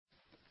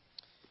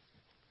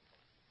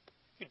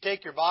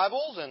Take your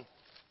Bibles and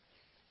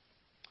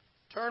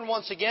turn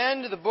once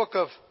again to the book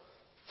of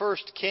 1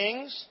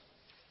 Kings.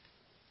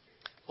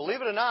 Believe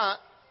it or not,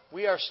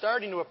 we are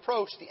starting to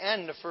approach the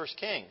end of 1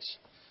 Kings.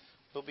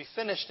 We'll be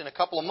finished in a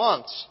couple of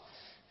months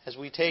as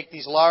we take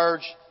these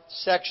large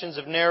sections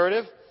of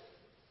narrative.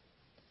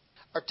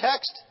 Our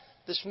text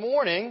this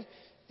morning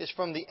is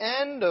from the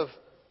end of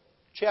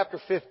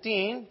chapter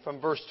 15, from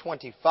verse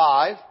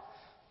 25,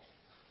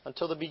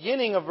 until the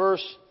beginning of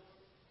verse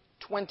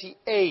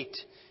 28.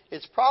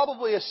 It's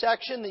probably a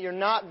section that you're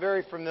not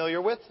very familiar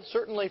with.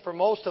 Certainly for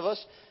most of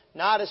us,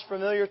 not as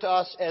familiar to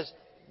us as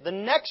the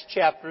next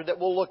chapter that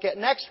we'll look at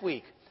next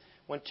week,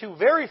 when two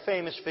very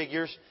famous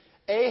figures,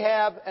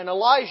 Ahab and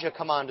Elijah,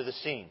 come onto the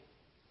scene.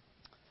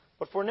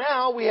 But for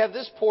now, we have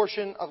this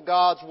portion of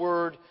God's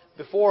Word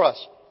before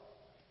us.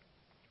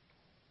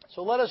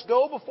 So let us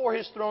go before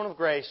His throne of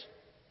grace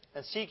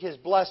and seek His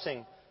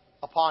blessing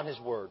upon His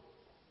Word.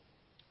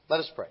 Let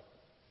us pray.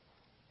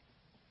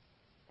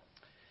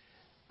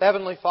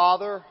 Heavenly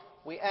Father,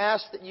 we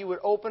ask that You would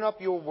open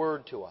up Your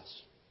Word to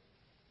us.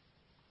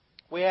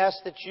 We ask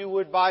that You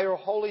would, by Your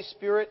Holy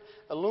Spirit,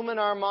 illumine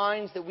our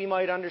minds that we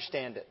might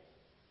understand it.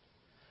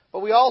 But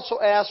we also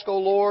ask, O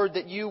Lord,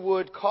 that You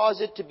would cause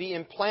it to be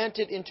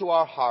implanted into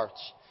our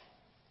hearts,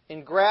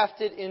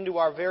 engrafted into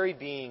our very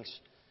beings,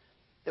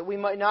 that we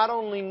might not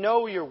only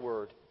know Your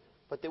Word,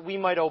 but that we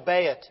might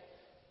obey it,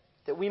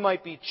 that we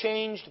might be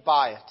changed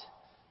by it.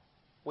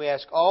 We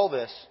ask all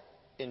this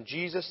in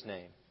Jesus'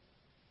 name.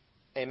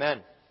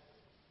 Amen.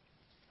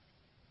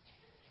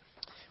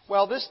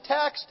 Well, this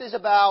text is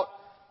about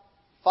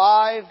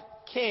 5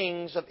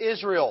 kings of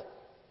Israel.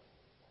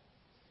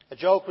 I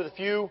joked with a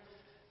few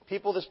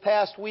people this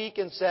past week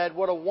and said,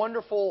 what a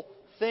wonderful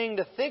thing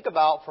to think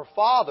about for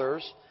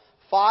fathers,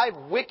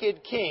 5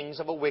 wicked kings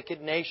of a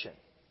wicked nation.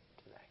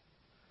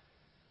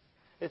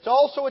 It's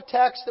also a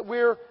text that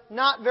we're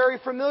not very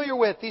familiar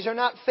with. These are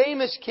not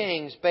famous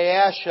kings,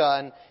 Baasha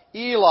and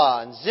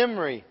Elah and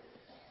Zimri,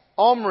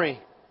 Omri,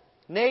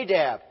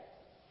 Nadab.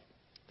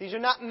 These are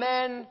not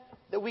men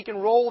that we can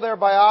roll their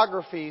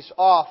biographies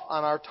off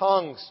on our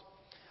tongues.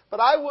 But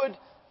I would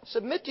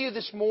submit to you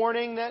this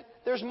morning that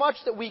there's much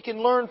that we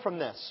can learn from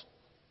this.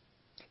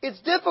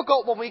 It's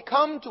difficult when we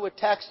come to a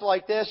text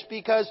like this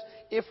because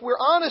if we're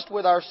honest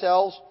with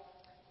ourselves,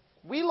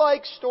 we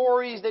like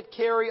stories that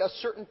carry a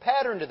certain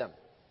pattern to them.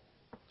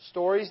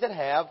 Stories that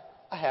have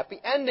a happy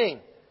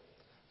ending.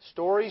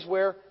 Stories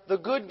where the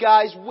good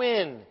guys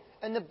win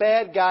and the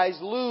bad guys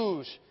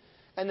lose.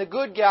 And the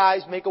good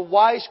guys make a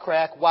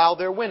wisecrack while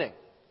they're winning.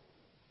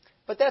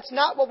 But that's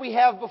not what we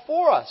have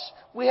before us.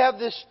 We have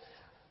this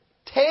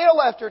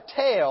tale after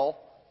tale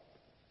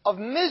of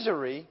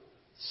misery,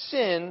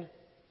 sin,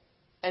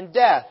 and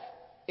death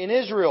in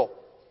Israel.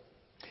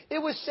 It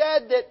was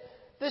said that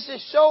this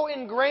is so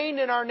ingrained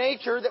in our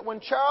nature that when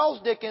Charles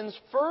Dickens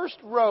first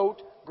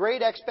wrote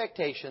Great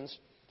Expectations,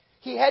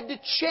 he had to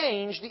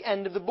change the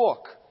end of the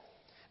book.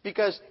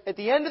 Because at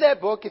the end of that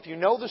book, if you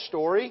know the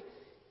story,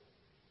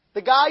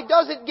 the guy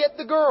doesn't get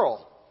the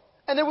girl.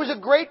 And there was a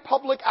great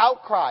public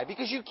outcry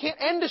because you can't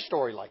end a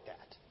story like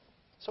that.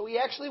 So he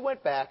actually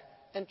went back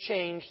and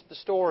changed the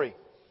story.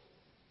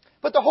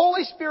 But the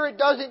Holy Spirit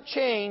doesn't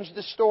change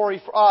the story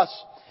for us.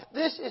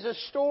 This is a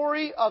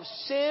story of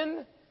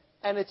sin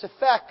and its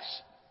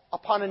effects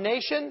upon a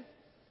nation,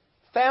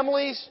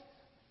 families,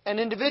 and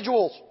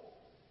individuals.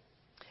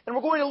 And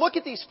we're going to look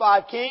at these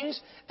 5 kings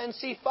and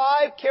see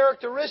 5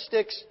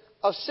 characteristics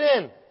of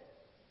sin.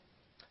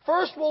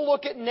 First, we'll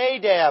look at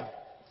Nadab,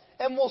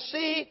 and we'll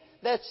see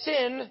that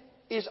sin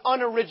is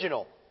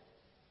unoriginal.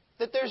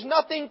 That there's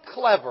nothing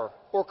clever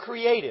or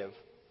creative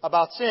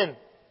about sin.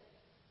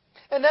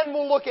 And then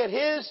we'll look at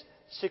his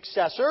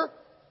successor,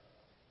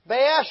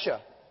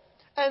 Baasha,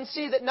 and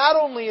see that not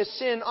only is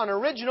sin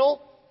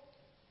unoriginal,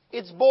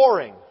 it's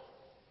boring.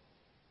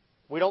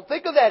 We don't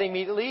think of that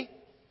immediately,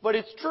 but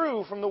it's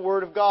true from the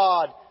Word of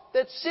God,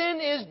 that sin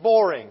is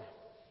boring.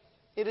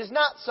 It is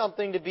not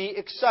something to be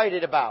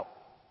excited about.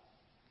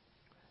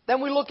 Then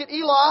we look at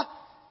Elah,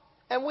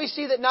 and we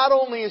see that not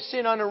only is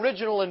sin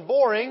unoriginal and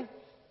boring,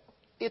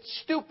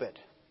 it's stupid.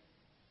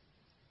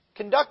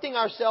 Conducting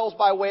ourselves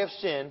by way of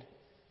sin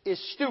is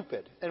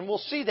stupid. And we'll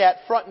see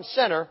that front and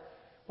center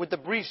with the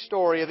brief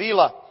story of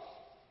Elah.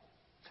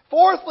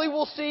 Fourthly,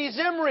 we'll see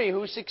Zimri,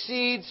 who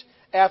succeeds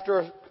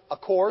after a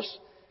course,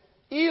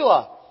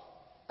 Elah.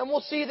 And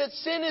we'll see that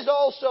sin is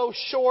also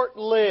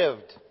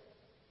short-lived.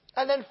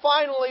 And then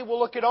finally, we'll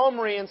look at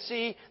Omri and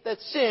see that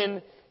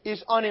sin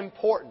is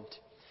unimportant.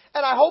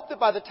 And I hope that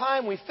by the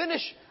time we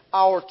finish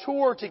our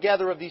tour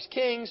together of these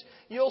kings,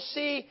 you'll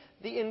see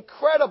the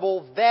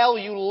incredible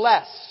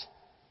valuelessness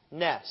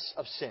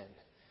of sin.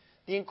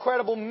 The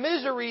incredible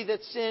misery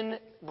that sin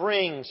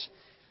brings.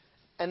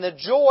 And the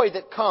joy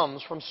that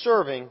comes from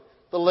serving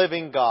the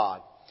living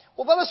God.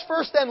 Well, let us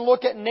first then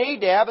look at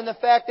Nadab and the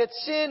fact that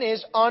sin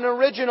is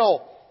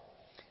unoriginal.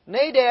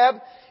 Nadab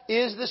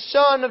is the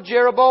son of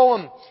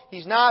Jeroboam.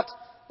 He's not,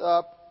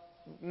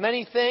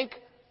 many think,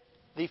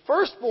 the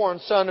firstborn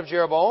son of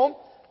Jeroboam.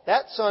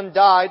 That son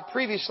died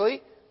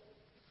previously.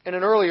 in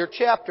an earlier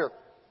chapter.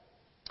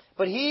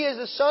 But he is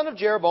the son of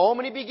Jeroboam,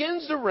 and he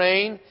begins to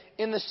reign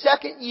in the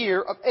second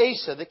year of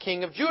Asa, the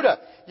king of Judah.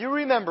 You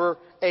remember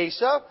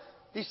Asa.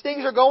 These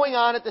things are going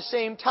on at the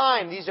same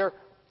time. These are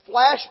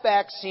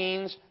flashback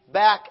scenes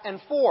back and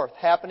forth,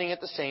 happening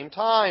at the same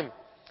time.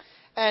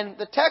 And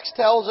the text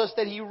tells us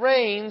that he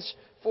reigns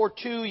for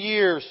 2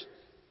 years.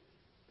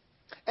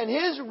 And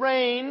his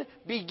reign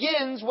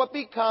begins what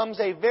becomes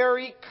a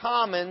very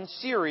common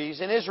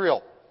series in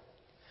Israel.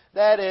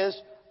 That is,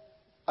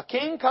 a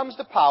king comes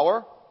to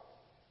power.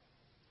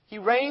 He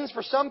reigns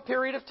for some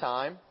period of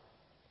time.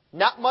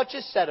 Not much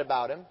is said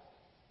about him,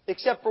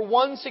 except for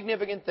one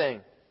significant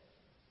thing.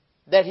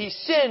 That he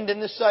sinned in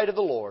the sight of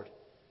the Lord,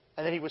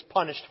 and that he was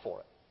punished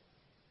for it.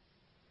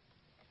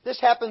 This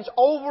happens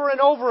over and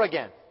over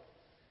again.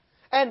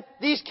 And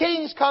these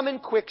kings come in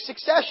quick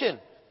succession.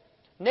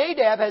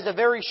 Nadab has a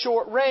very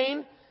short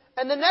reign,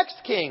 and the next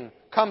king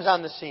comes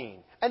on the scene.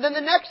 And then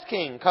the next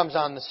king comes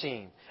on the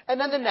scene.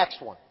 And then the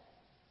next one.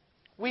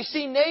 We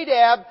see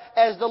Nadab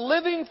as the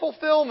living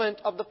fulfillment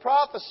of the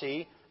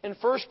prophecy in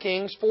 1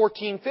 Kings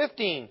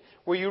 14:15,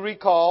 where you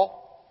recall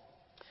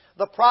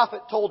the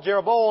prophet told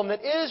Jeroboam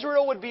that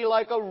Israel would be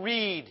like a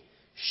reed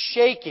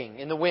shaking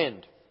in the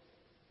wind.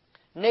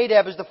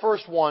 Nadab is the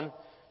first one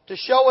to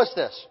show us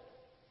this.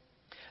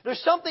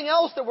 There's something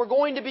else that we're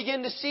going to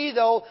begin to see,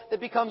 though,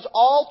 that becomes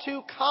all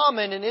too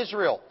common in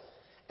Israel.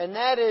 And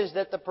that is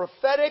that the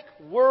prophetic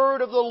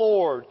word of the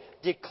Lord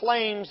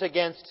declaims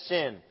against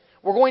sin.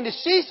 We're going to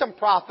see some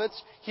prophets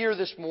here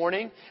this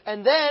morning.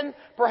 And then,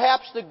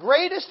 perhaps the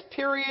greatest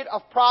period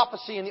of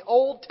prophecy in the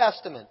Old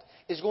Testament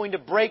is going to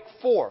break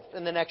forth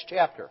in the next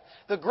chapter.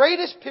 The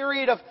greatest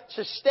period of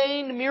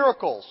sustained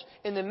miracles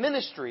in the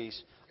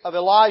ministries of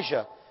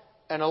Elijah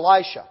and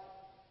Elisha.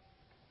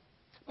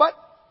 But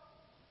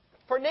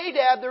for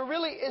Nadab, there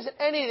really isn't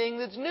anything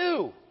that's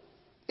new.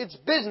 It's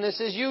business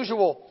as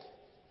usual.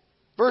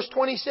 Verse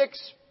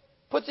 26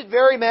 puts it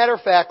very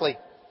matter-of-factly.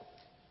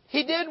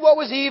 He did what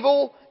was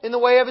evil in the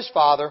way of his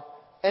father,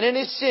 and in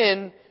his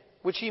sin,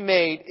 which he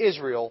made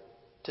Israel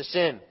to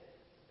sin.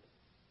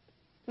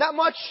 Not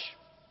much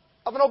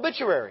of an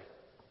obituary.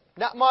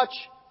 Not much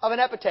of an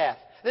epitaph.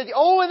 That the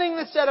only thing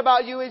that's said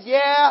about you is,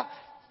 yeah,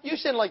 you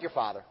sinned like your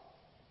father.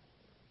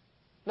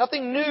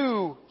 Nothing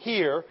new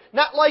here.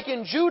 Not like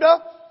in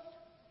Judah,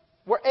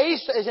 where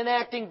Asa is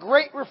enacting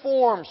great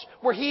reforms,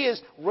 where he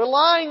is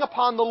relying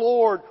upon the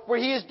Lord, where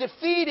he is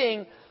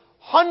defeating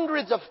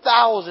hundreds of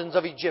thousands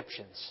of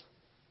Egyptians.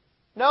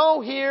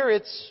 No, here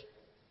it's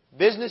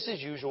business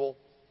as usual,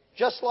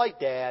 just like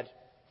Dad,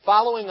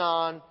 following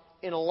on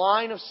in a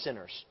line of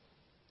sinners.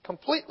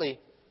 Completely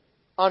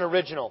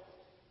unoriginal.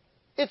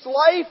 It's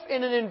life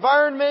in an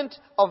environment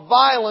of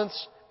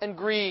violence and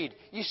greed.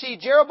 You see,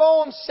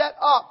 Jeroboam set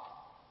up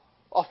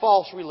a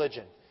false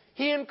religion.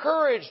 He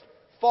encouraged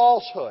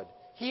falsehood.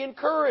 He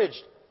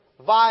encouraged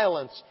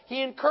violence.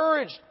 He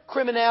encouraged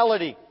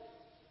criminality.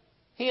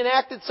 He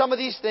enacted some of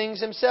these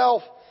things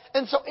himself.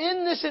 And so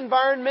in this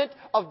environment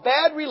of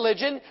bad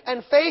religion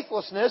and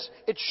faithlessness,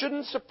 it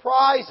shouldn't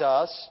surprise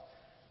us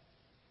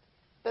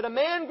that a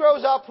man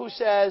grows up who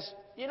says,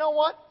 you know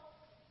what?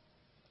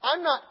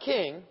 I'm not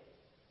king,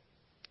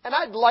 and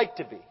I'd like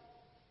to be.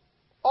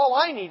 All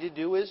I need to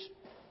do is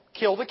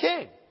kill the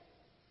king.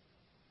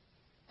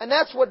 And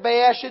that's what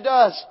Baasha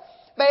does.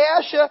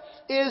 Baasha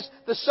is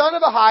the son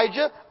of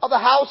Ahijah of the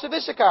house of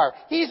Issachar.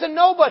 He's a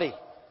nobody.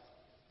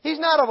 He's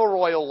not of a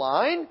royal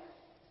line.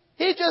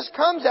 He just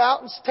comes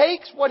out and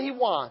takes what he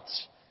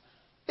wants.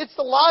 It's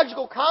the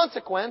logical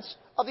consequence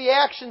of the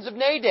actions of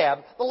Nadab,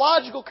 the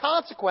logical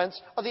consequence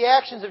of the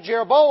actions of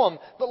Jeroboam,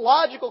 the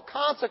logical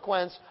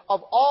consequence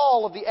of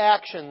all of the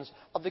actions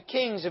of the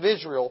kings of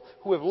Israel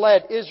who have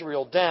led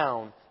Israel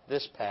down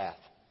this path.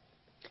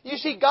 You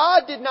see,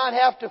 God did not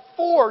have to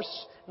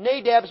force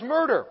Nadab's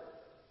murder.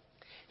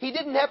 He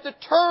didn't have to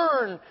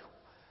turn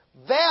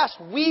vast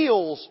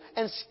wheels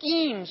and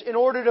schemes in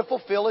order to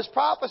fulfill His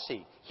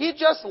prophecy. He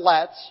just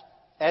lets,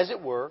 as it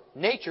were,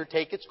 nature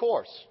take its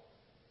course.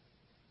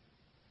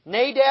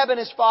 Nadab and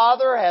his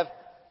father have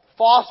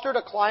fostered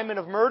a climate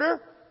of murder,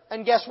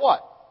 and guess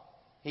what?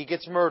 He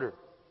gets murdered.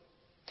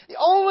 The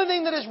only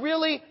thing that is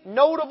really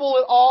notable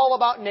at all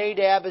about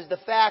Nadab is the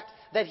fact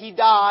that he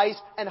dies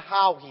and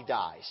how he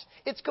dies.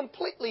 It's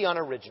completely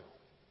unoriginal.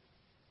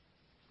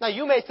 Now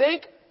you may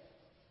think,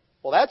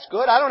 well, that's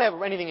good. I don't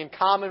have anything in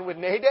common with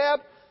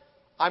Nadab.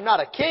 I'm not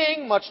a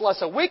king, much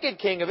less a wicked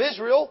king of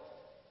Israel.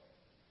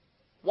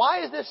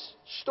 Why is this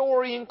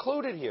story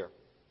included here?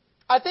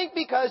 I think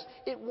because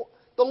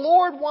the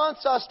Lord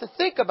wants us to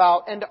think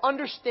about and to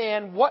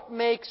understand what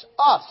makes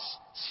us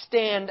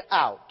stand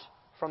out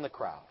from the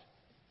crowd.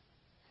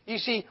 You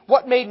see,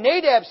 what made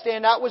Nadab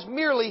stand out was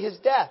merely his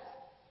death.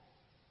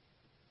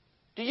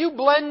 Do you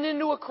blend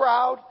into a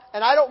crowd?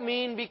 And I don't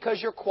mean because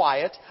you're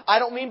quiet. I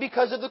don't mean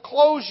because of the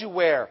clothes you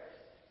wear.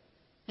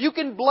 You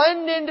can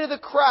blend into the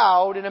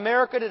crowd in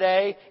America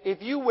today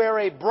if you wear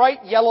a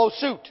bright yellow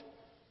suit.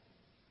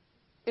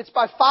 It's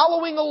by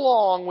following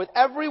along with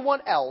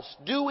everyone else,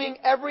 doing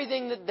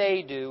everything that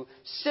they do,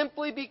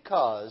 simply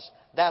because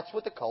that's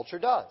what the culture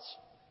does.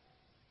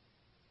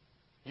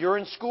 You're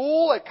in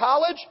school, at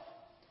college,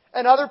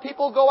 and other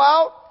people go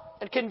out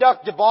and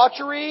conduct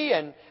debauchery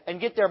and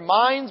get their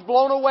minds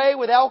blown away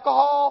with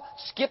alcohol,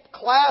 skip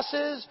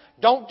classes,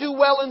 don't do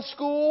well in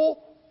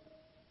school.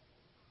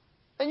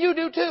 And you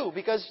do too,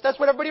 because that's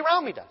what everybody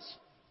around me does.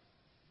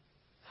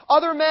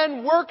 Other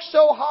men work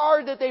so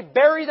hard that they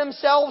bury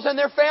themselves and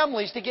their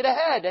families to get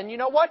ahead. And you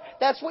know what?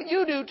 That's what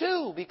you do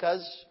too,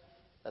 because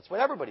that's what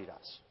everybody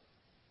does.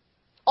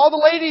 All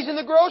the ladies in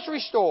the grocery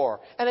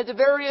store and at the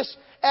various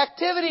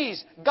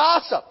activities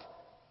gossip.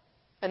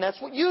 And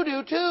that's what you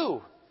do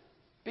too,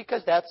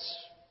 because that's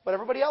what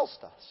everybody else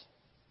does.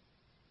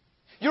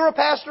 You're a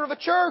pastor of a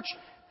church,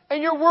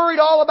 and you're worried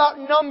all about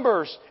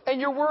numbers, and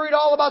you're worried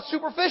all about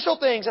superficial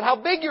things and how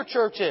big your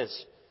church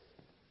is.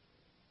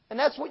 And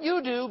that's what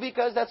you do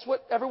because that's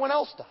what everyone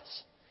else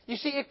does. You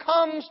see, it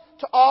comes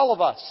to all of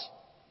us.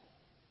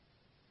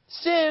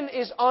 Sin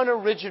is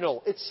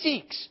unoriginal. It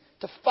seeks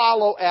to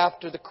follow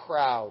after the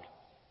crowd.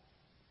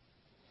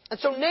 And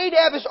so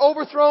Nadab is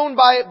overthrown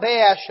by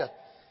Baasha.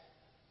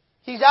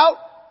 He's out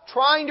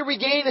trying to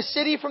regain a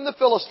city from the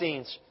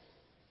Philistines.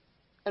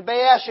 And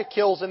Baasha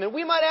kills him. And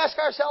we might ask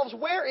ourselves,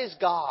 where is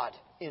God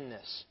in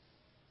this?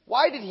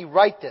 Why did He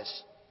write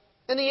this?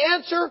 And the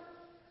answer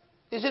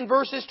is in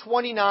verses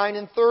 29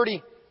 and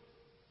 30.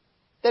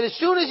 That as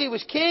soon as he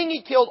was king,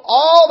 he killed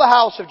all the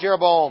house of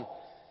Jeroboam.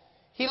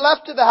 He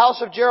left to the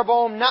house of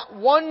Jeroboam not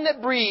one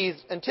that breathed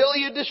until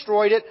he had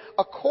destroyed it,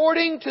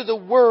 according to the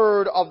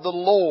word of the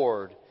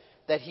Lord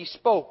that He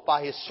spoke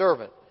by His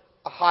servant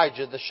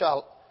Ahijah the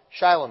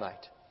Shilonite.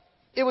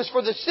 It was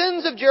for the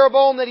sins of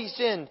Jeroboam that he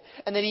sinned,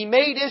 and that he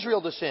made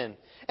Israel to sin,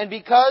 and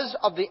because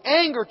of the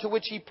anger to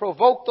which he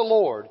provoked the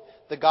Lord,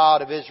 the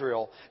God of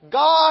Israel.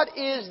 God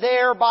is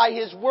there by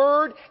His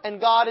word,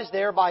 and God is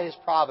there by His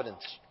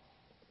providence.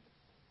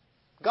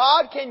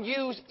 God can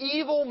use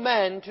evil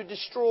men to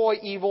destroy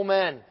evil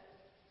men.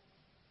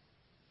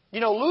 You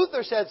know,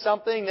 Luther said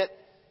something that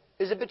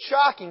is a bit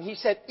shocking. He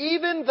said,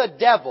 even the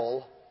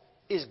devil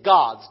is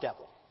God's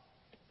devil.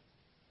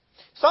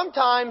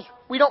 Sometimes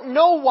we don't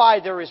know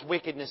why there is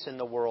wickedness in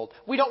the world.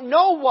 We don't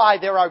know why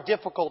there are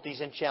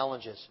difficulties and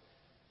challenges.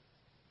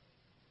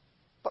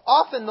 But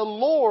often the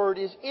Lord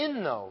is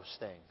in those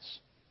things,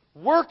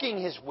 working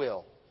His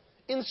will,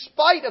 in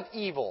spite of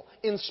evil,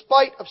 in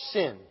spite of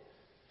sin.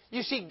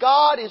 You see,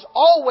 God is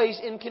always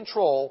in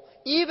control,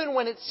 even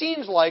when it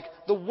seems like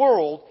the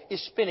world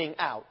is spinning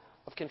out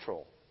of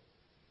control.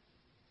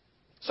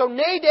 So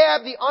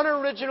Nadab, the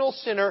unoriginal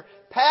sinner,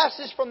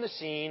 passes from the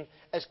scene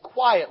as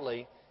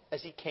quietly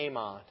as he came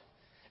on.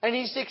 And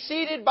he's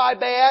succeeded by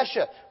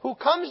Baasha, who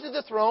comes to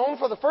the throne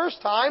for the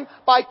first time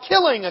by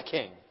killing a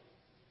king.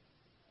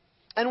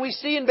 And we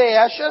see in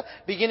Baasha,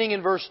 beginning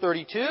in verse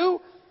 32,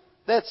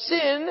 that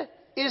sin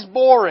is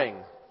boring.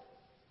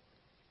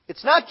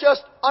 It's not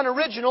just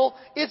unoriginal,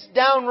 it's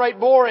downright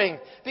boring.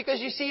 Because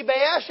you see,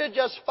 Baasha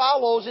just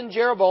follows in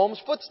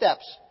Jeroboam's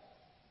footsteps.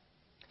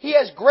 He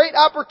has great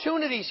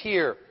opportunities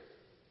here.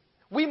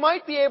 We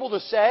might be able to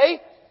say,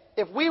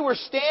 if we were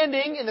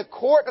standing in the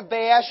court of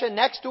Baasha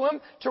next to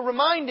him, to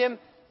remind him,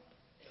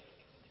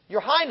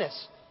 Your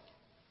Highness,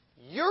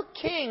 you're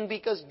king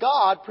because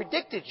God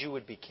predicted you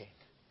would be king.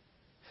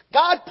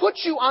 God put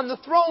you on the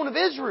throne of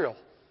Israel.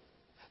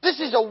 This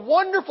is a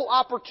wonderful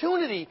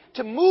opportunity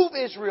to move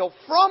Israel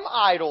from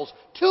idols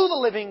to the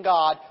living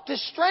God, to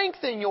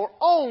strengthen your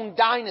own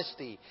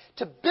dynasty,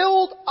 to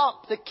build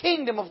up the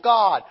kingdom of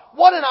God.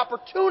 What an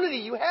opportunity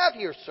you have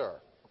here, sir.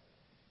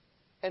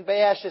 And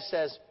Baasha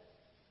says,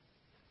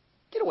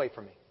 get away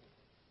from me.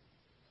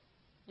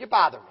 You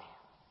bother me.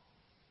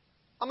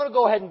 I'm going to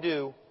go ahead and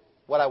do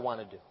what I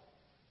want to do.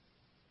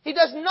 He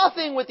does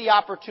nothing with the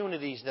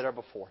opportunities that are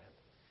before him.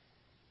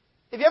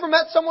 Have you ever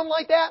met someone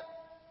like that?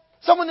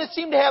 Someone that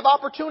seemed to have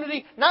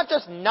opportunity, not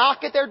just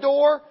knock at their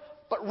door,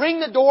 but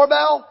ring the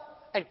doorbell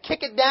and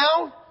kick it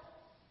down.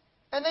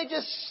 And they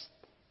just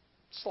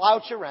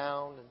slouch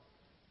around. And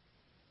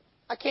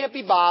I can't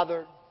be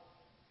bothered.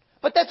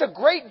 But that's a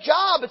great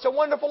job. It's a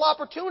wonderful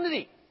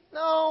opportunity.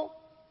 No,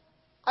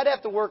 I'd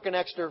have to work an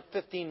extra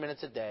 15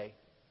 minutes a day.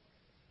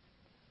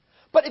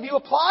 But if you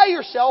apply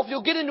yourself,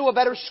 you'll get into a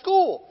better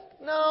school.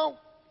 No,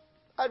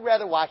 I'd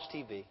rather watch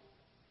TV.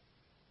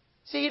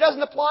 See, he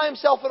doesn't apply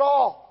himself at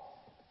all.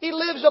 He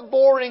lives a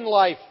boring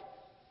life.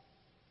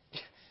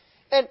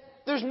 And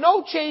there's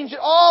no change at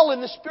all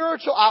in the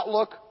spiritual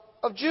outlook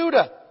of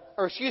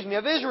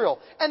of Israel.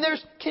 And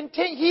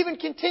he even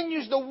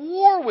continues the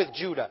war with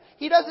Judah.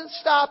 He doesn't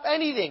stop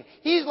anything.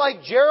 He's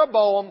like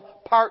Jeroboam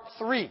part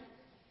 3.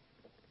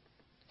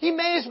 He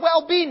may as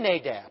well be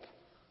Nadab.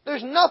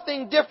 There's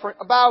nothing different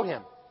about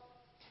him.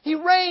 He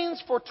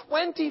reigns for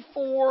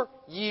 24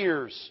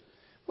 years,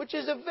 which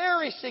is a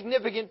very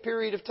significant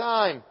period of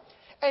time.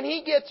 And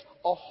he gets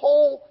a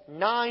whole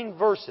 9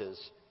 verses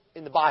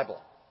in the Bible.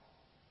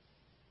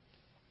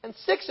 And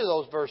 6 of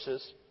those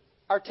verses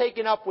are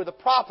taken up with a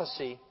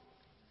prophecy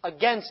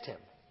against him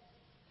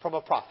from a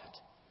prophet.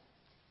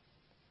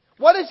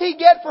 What does he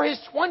get for his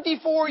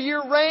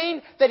 24-year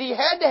reign that he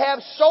had to have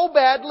so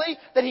badly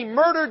that he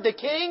murdered the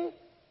king?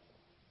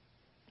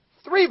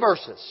 3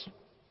 verses.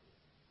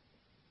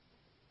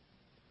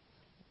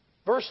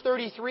 Verse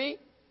 33,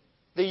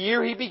 the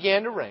year he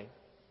began to reign.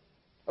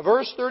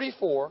 Verse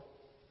 34,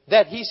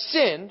 that he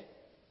sinned,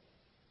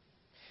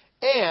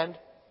 and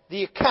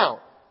the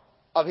account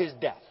of his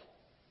death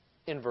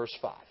in verse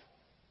 5.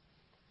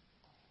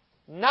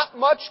 Not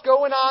much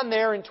going on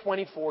there in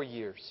 24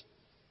 years.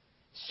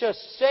 It's just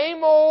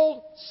same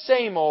old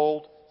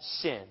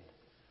sin.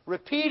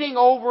 Repeating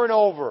over and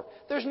over.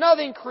 There's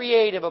nothing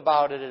creative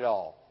about it at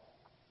all.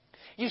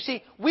 You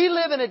see, we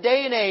live in a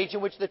day and age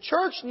in which the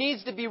church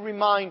needs to be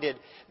reminded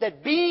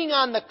that being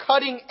on the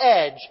cutting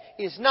edge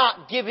is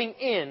not giving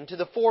in to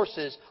the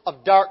forces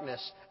of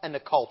darkness and the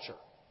culture.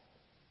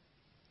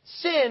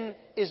 Sin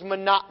is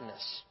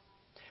monotonous.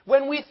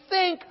 When we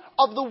think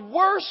of the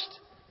worst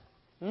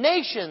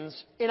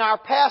nations in our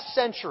past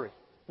century,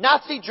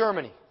 Nazi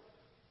Germany,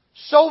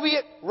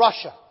 Soviet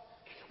Russia,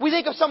 we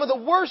think of some of the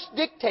worst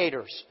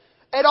dictators,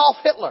 Adolf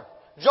Hitler,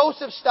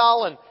 Joseph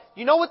Stalin.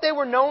 You know what they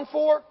were known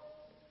for?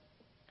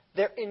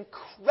 Their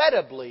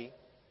incredibly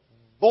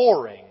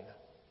boring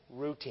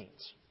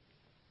routines.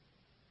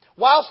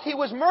 Whilst he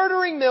was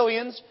murdering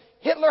millions,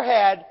 Hitler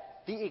had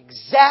the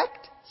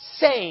exact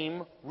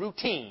same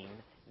routine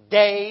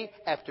day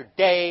after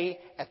day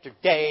after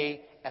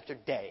day after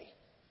day.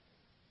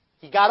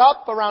 He got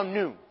up around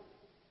noon,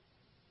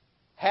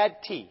 had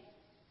tea,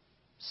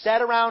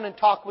 sat around and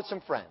talked with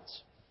some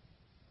friends,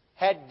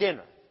 had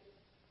dinner,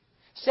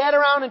 sat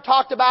around and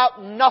talked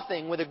about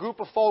nothing with a group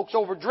of folks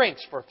over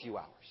drinks for a few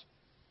hours.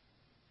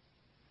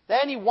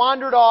 Then he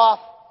wandered off,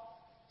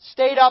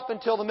 stayed up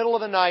until the middle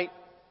of the night,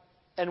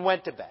 and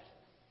went to bed.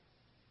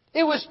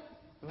 It was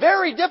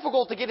very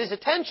difficult to get his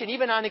attention,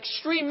 even on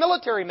extreme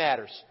military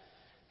matters,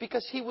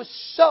 because he was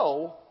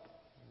so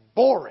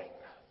boring,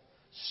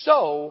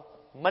 so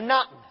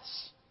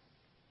monotonous.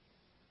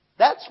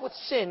 That's what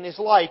sin is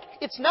like.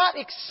 It's not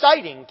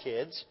exciting,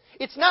 kids.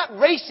 It's not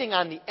racing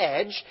on the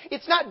edge.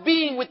 It's not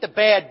being with the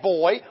bad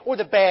boy or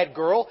the bad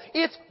girl.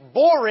 It's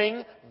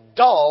boring,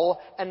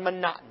 dull, and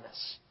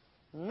monotonous.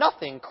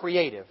 Nothing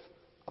creative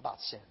about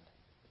sin.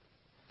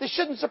 This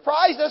shouldn't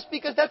surprise us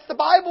because that's the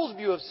Bible's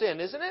view of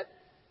sin, isn't it?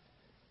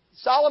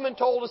 Solomon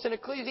told us in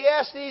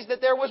Ecclesiastes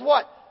that there was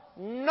what?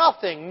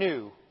 Nothing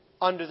new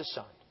under the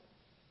sun.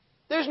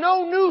 There's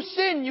no new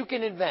sin you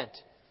can invent.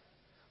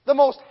 The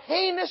most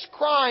heinous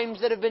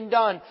crimes that have been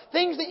done,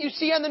 things that you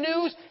see on the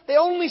news, they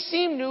only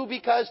seem new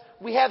because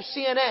we have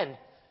CNN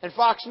and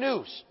Fox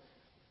News.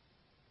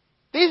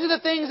 These are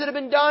the things that have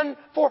been done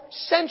for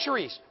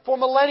centuries, for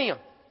millennium.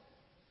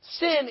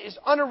 Sin is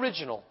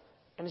unoriginal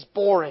and is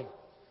boring.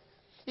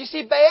 You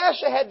see,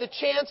 Baasha had the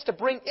chance to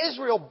bring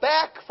Israel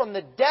back from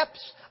the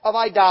depths of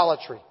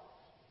idolatry.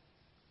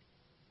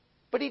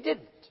 But he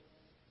didn't.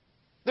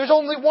 There's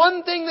only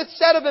one thing that's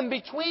said of him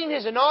between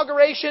his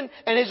inauguration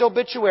and his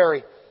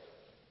obituary.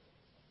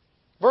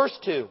 Verse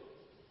 2.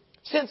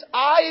 Since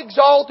I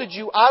exalted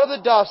you out of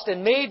the dust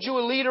and made you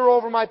a leader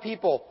over my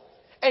people,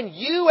 and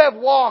you have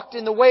walked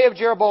in the way of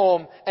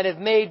Jeroboam and have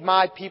made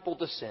my people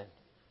to sin.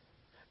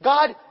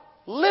 God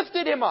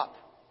lifted him up.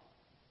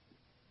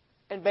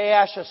 And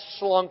Baasha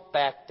slunk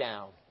back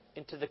down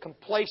into the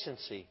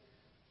complacency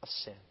of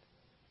sin.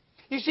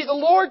 You see, the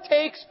Lord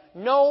takes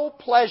no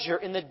pleasure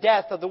in the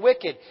death of the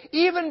wicked.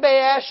 Even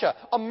Baasha,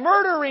 a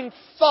murdering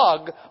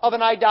thug of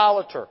an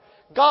idolater,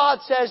 God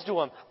says to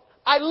him,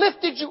 I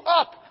lifted you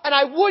up, and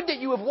I would that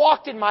you have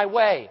walked in my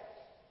way.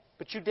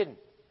 But you didn't.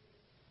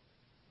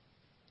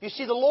 You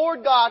see, the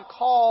Lord God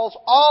calls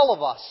all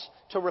of us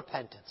to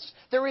repentance.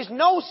 There is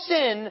no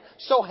sin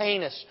so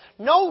heinous,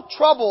 no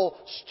trouble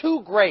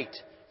too great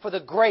for the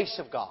grace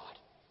of God.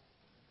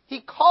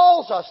 He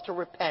calls us to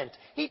repent.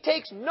 He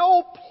takes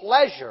no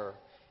pleasure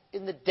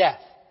in the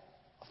death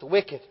of the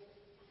wicked.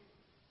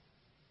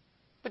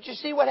 But you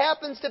see what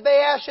happens to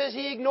Baasha as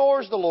he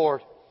ignores the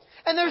Lord.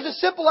 And there's a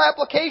simple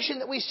application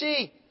that we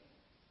see.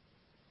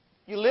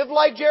 You live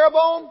like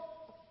Jeroboam,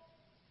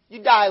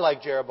 you die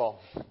like Jeroboam.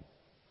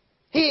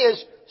 He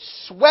is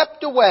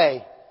swept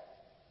away.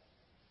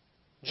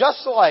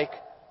 Just like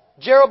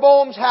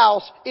Jeroboam's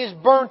house is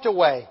burnt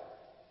away.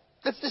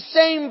 It's the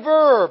same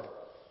verb.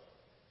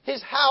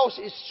 His house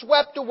is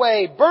swept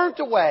away, burnt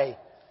away,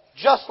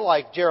 just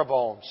like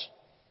Jeroboam's.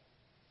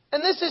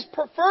 And this is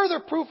further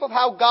proof of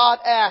how God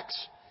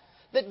acts.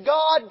 That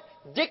God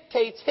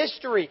dictates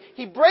history.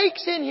 He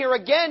breaks in here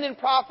again in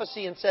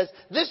prophecy and says,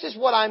 this is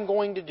what I'm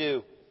going to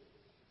do.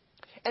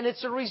 And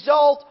it's a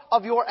result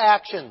of your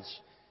actions.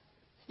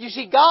 You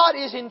see, God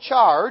is in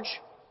charge,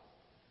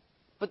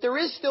 but there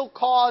is still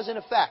cause and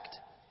effect.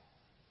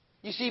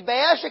 You see,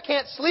 Baasha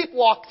can't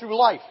sleepwalk through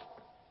life.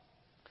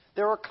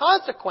 There are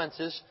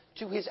consequences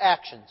to his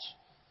actions,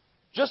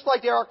 just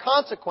like there are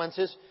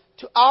consequences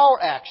to our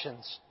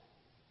actions.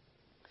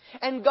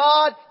 And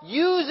God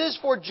uses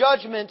for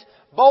judgment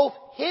both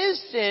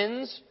his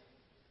sins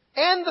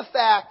and the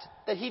fact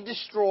that he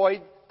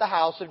destroyed the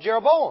house of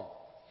Jeroboam.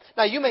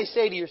 Now you may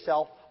say to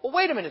yourself, well,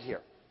 wait a minute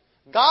here.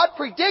 God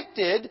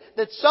predicted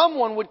that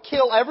someone would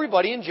kill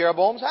everybody in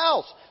Jeroboam's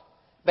house.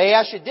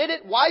 Baasha did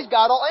it. Why is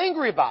God all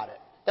angry about it?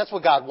 That's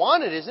what God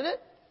wanted, isn't it?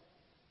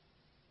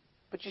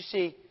 But you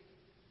see,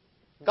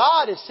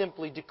 God is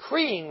simply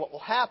decreeing what will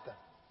happen.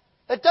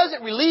 That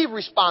doesn't relieve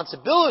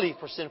responsibility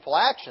for sinful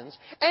actions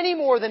any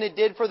more than it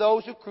did for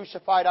those who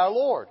crucified our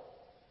Lord.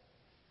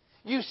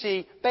 You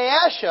see,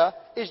 Baasha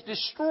is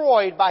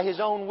destroyed by his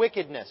own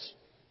wickedness.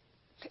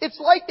 It's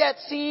like that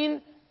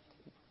scene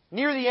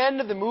near the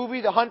end of the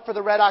movie, The Hunt for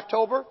the Red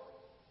October.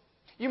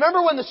 You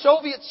remember when the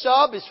Soviet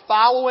sub is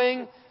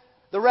following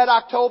the Red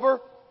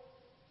October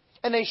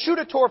and they shoot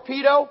a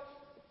torpedo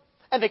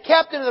and the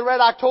captain of the Red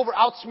October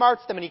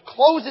outsmarts them and he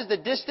closes the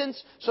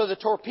distance so the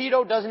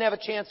torpedo doesn't have a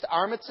chance to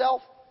arm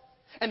itself?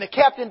 And the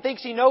captain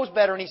thinks he knows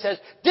better and he says,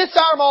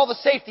 "Disarm all the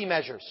safety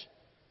measures."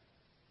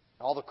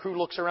 All the crew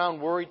looks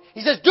around worried.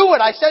 He says, "Do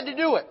it, I said to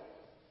do it."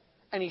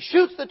 And he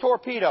shoots the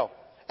torpedo.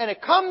 And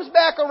it comes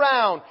back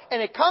around.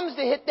 And it comes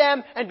to hit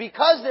them. And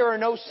because there are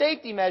no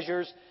safety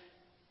measures,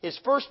 his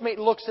first mate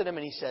looks at him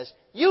and he says,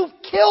 "You've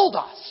killed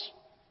us."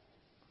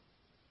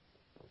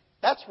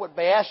 That's what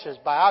Baasha's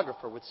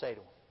biographer would say to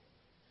him.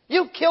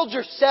 You've killed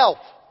yourself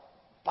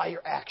by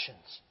your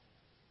actions.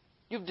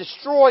 You've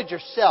destroyed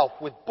yourself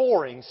with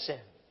boring sin.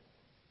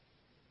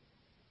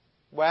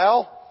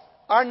 Well,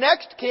 our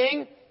next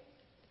king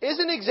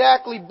isn't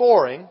exactly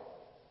boring,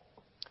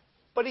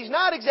 but he's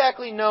not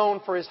exactly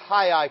known for his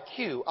high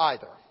IQ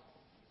either.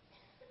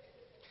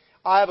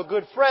 I have a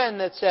good friend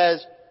that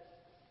says,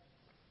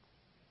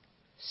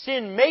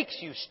 sin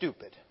makes you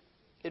stupid.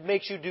 It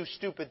makes you do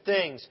stupid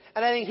things.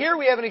 And I think here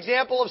we have an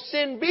example of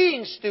sin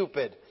being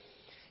stupid.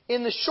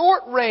 In the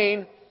short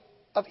reign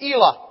of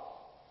Elah.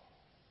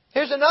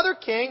 Here's another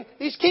king.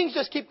 These kings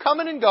just keep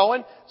coming and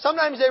going.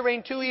 Sometimes they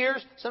reign 2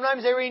 years.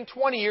 Sometimes they reign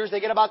 20 years.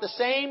 They get about the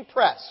same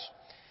press.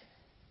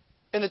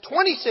 In the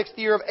 26th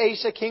year of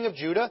Asa, king of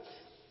Judah,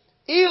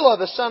 Elah,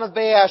 the son of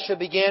Baasha,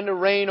 began to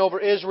reign over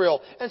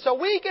Israel. And so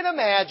we can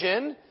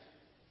imagine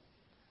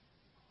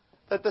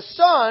that the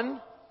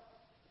son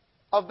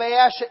of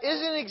Baasha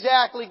isn't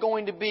exactly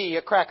going to be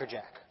a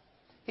crackerjack.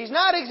 He's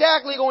not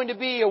exactly going to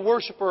be a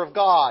worshiper of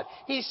God.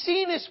 He's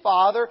seen his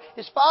father.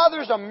 His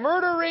father's a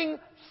murdering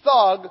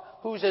thug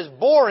who's as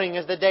boring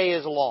as the day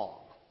is long.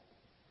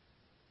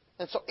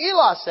 And so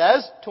Elah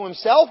says to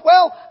himself,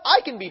 well,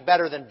 I can be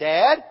better than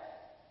Dad.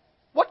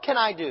 What can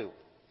I do?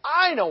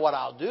 I know what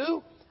I'll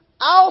do.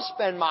 I'll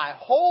spend my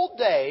whole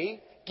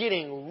day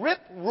getting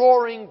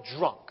rip-roaring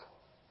drunk.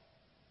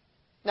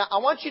 Now, I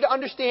want you to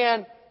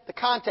understand the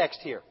context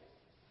here.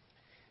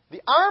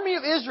 The army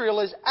of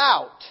Israel is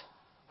out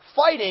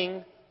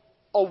fighting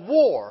a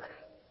war.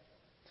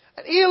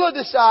 And Elah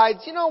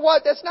decides, you know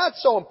what, that's not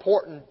so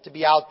important to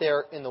be out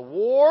there in the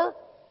war.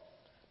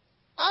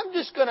 I'm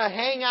just going to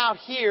hang out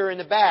here in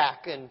the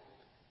back and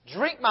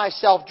drink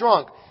myself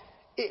drunk.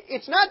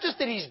 It's not just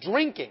that he's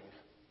drinking.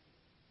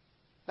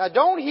 Now,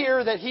 don't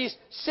hear that he's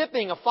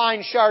sipping a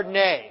fine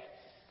Chardonnay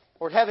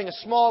or having a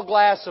small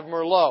glass of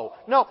Merlot.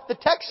 No, the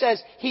text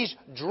says he's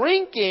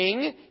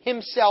drinking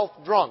himself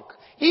drunk.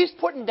 He's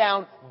putting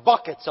down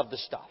buckets of the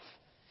stuff.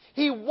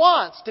 He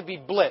wants to be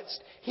blitzed.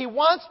 He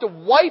wants to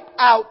wipe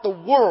out the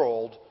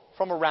world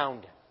from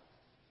around him.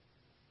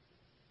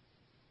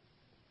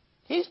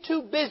 He's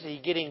too busy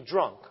getting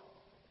drunk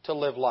to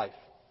live life.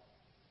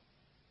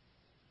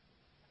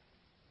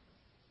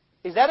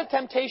 Is that a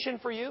temptation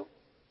for you?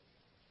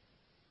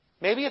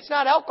 Maybe it's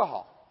not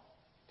alcohol.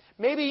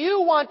 Maybe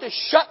you want to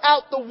shut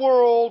out the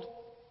world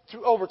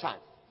through overtime.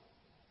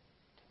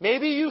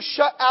 Maybe you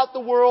shut out the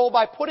world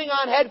by putting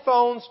on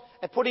headphones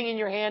and putting in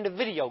your hand a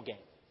video game.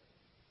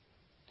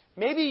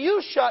 Maybe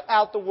you shut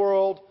out the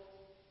world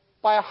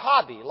by a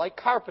hobby like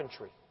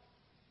carpentry,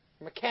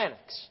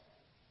 mechanics.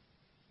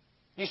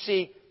 You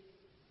see,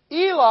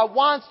 Elah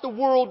wants the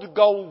world to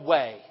go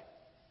away.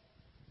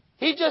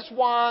 He just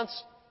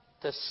wants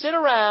to sit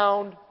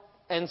around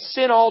and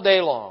sin all day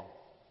long.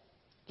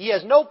 He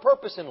has no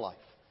purpose in life.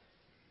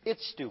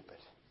 It's stupid.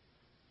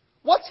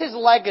 What's his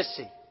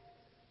legacy?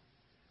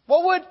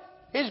 What would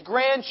his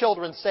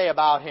grandchildren say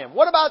about him?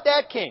 What about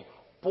that king?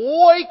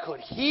 Boy, could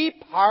he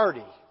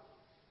party.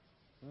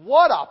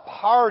 What a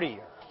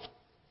partier.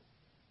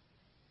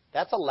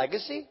 That's a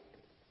legacy.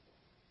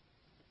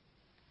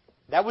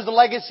 That was the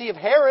legacy of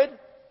Herod,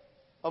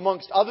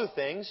 amongst other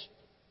things.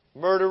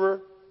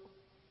 Murderer,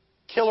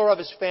 killer of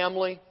his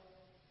family,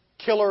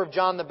 killer of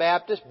John the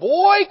Baptist.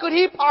 Boy, could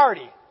he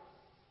party.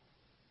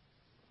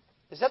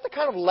 Is that the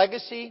kind of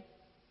legacy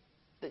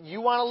that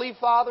you want to leave,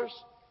 fathers?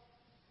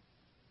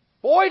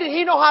 Boy, did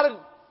he know how to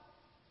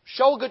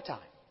show a good time.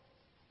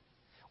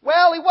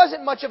 Well, he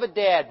wasn't much of a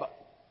dad, but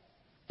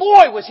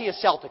boy, was he a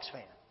Celtics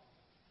fan.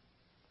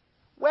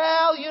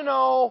 Well, you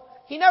know,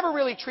 he never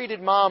really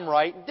treated Mom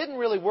right and didn't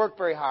really work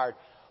very hard.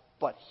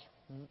 But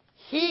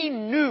he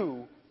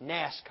knew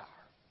NASCAR.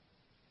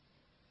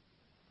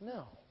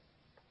 No.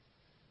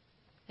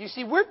 You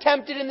see, we're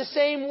tempted in the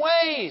same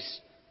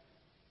ways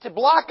to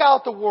block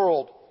out the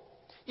world.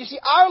 You see,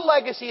 our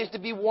legacy is to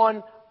be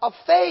one of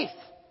faith.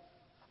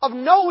 of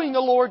knowing the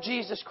Lord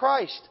Jesus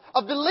Christ,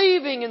 of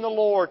believing in the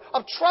Lord,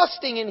 of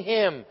trusting in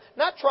Him,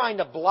 not trying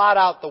to blot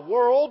out the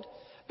world,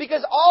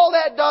 because all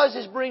that does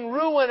is bring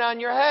ruin on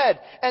your head.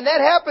 And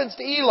that happens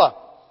to Elah.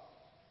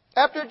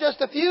 After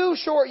just a few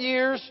short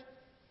years,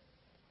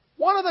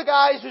 one of the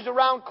guys who's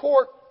around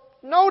court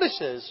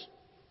notices,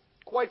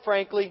 quite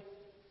frankly,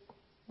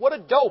 what a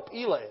dope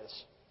Elah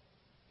is.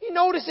 He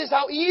notices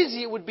how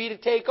easy it would be to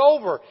take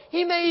over.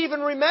 He may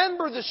even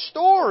remember the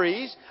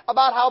stories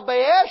about how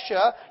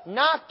Baasha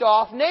knocked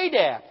off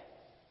Nadab.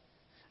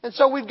 And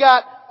so we've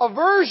got a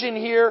version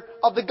here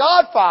of The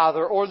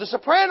Godfather or The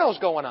Sopranos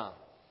going on.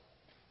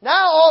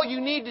 Now all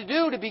you need to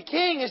do to be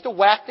king is to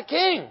whack the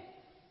king.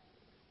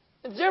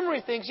 And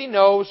Zimri thinks he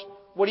knows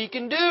what he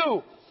can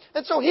do.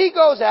 And so he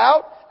goes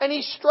out and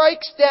he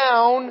strikes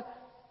down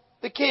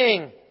the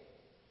king.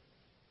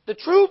 The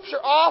troops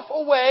are off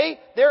away.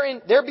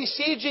 They're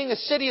besieging a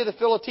city of the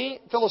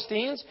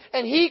Philistines,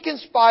 and he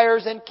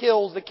conspires and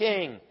kills the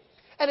king.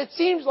 And it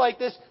seems like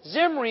this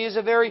Zimri is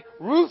a very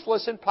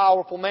ruthless and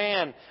powerful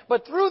man.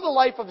 But through the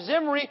life of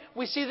Zimri,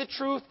 we see the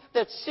truth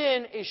that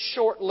sin is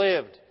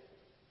short-lived.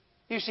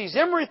 You see,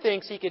 Zimri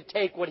thinks he can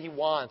take what he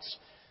wants,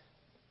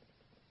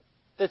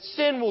 that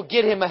sin will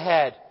get him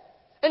ahead.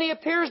 And he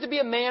appears to be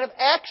a man of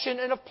action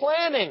and of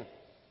planning.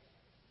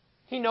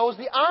 He knows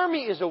the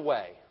army is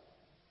away.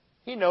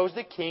 He knows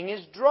the king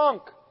is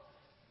drunk.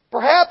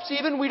 Perhaps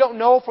even, we don't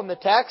know from the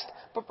text,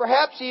 but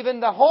perhaps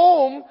even the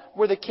home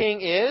where the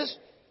king is,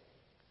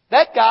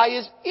 that guy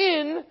is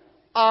in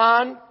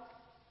on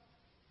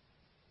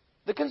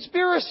the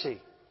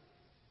conspiracy.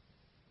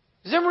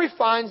 Zimri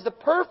finds the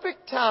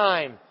perfect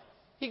time.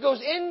 He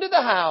goes into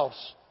the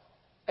house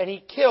and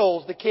he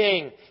kills the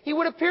king. He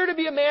would appear to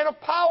be a man of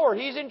power.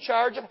 He's in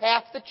charge of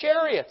half the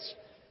chariots,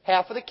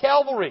 half of the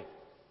cavalry.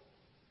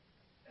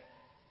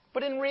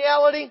 But in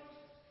reality,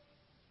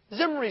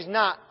 Zimri's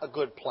not a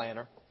good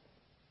planner.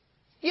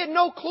 He had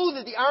no clue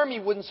that the army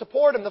wouldn't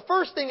support him. The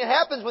first thing that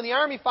happens when the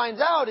army finds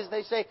out is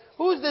they say,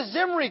 "Who's this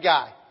Zimri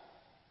guy?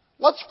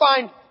 Let's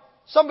find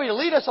somebody to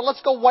lead us and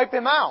let's go wipe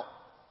him out."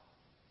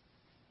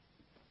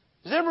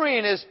 Zimri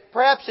and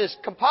perhaps his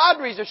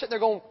compadres are sitting there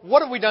going,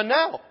 "What have we done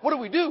now? What do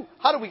we do?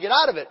 How do we get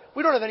out of it?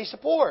 We don't have any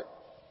support."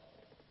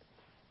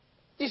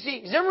 You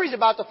see, Zimri's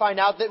about to find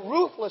out that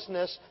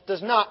ruthlessness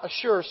does not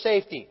assure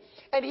safety.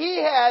 And he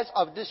has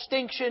a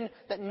distinction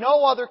that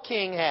no other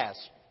king has.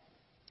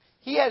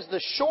 He has the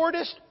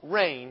shortest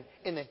reign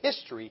in the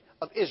history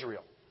of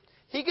Israel.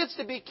 He gets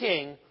to be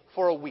king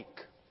for a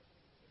week.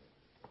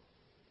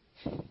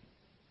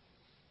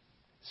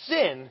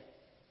 Sin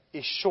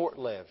is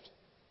short-lived.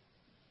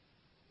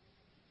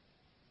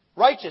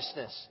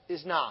 Righteousness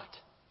is not.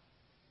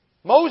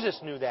 Moses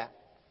knew that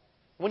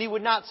when he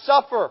would not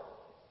suffer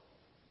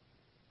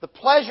the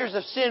pleasures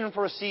of sin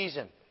for a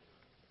season,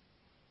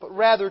 but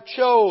rather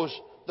chose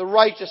the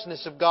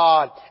righteousness of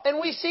God. And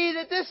we see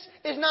that this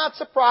is not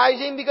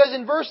surprising because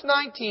in verse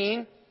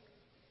 19,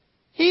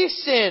 he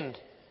sinned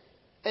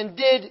and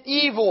did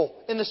evil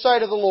in the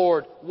sight of the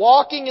Lord,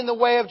 walking in the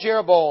way of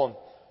Jeroboam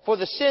for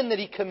the sin that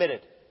he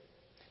committed.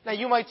 Now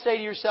you might say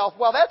to yourself,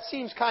 well, that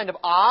seems kind of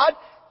odd.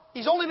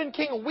 He's only been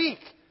king a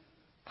week.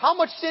 How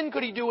much sin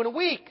could he do in a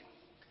week?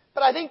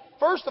 But I think,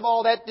 first of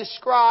all, that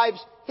describes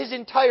his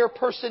entire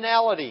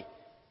personality.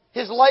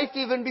 His life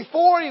even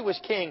before he was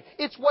king.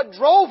 It's what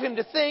drove him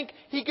to think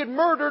he could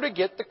murder to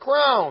get the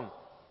crown.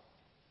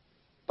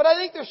 But I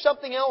think there's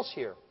something else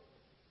here.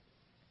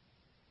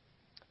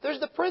 There's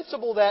the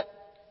principle that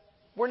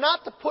we're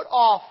not to put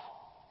off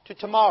to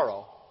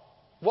tomorrow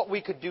what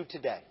we could do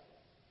today.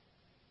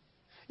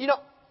 You know,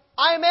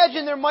 I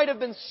imagine there might have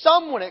been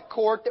someone at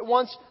court that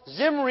once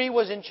Zimri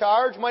was in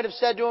charge might have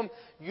said to him,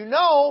 "You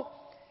know,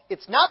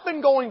 it's not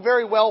been going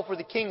very well for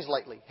the kings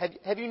lately.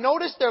 Have you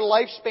noticed their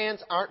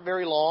lifespans aren't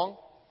very long?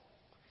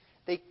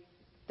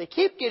 They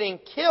keep getting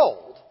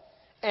killed.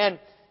 And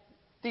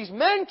these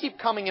men keep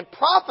coming and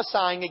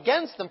prophesying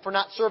against them for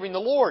not serving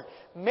the Lord.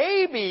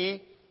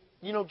 Maybe,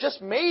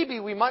 just maybe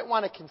we might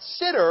want to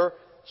consider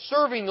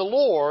serving the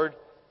Lord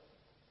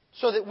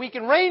so that we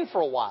can reign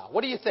for a while.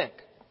 What do you think?"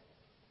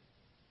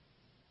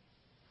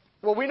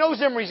 Well, we know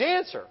Zimri's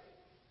answer.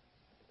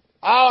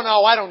 "Oh,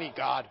 no, I don't need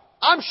God.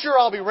 I'm sure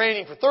I'll be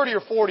reigning for 30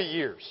 or 40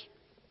 years.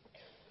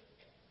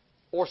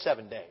 Or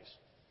 7 days."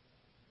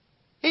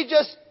 He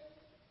just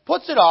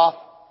puts it off.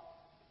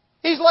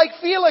 He's like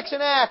Felix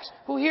in Acts,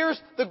 who hears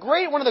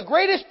one of the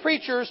greatest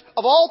preachers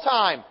of all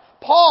time,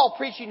 Paul,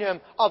 preaching to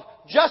him of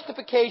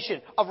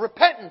justification, of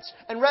repentance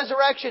and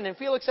resurrection. And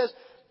Felix says,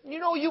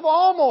 "You've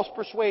almost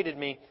persuaded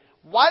me.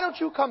 Why don't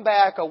you come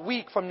back a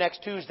week from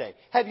next Tuesday?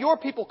 Have your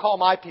people call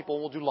my people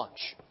and we'll do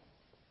lunch."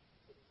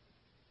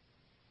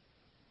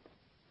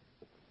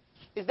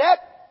 Is that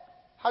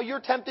how you're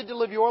tempted to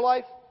live your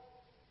life?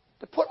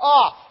 To put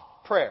off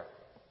prayer.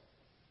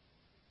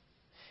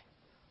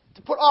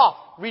 To put off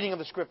reading of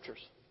the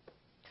Scriptures.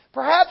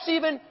 Perhaps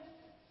even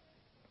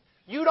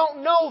you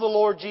don't know the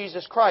Lord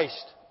Jesus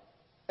Christ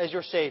as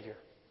your Savior.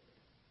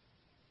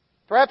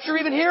 Perhaps you're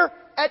even here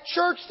at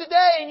church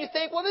today and you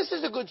think, well, this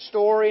is a good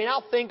story and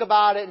I'll think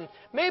about it and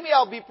maybe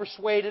I'll be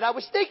persuaded. I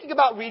was thinking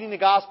about reading the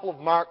Gospel of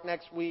Mark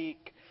next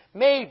week.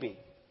 Maybe.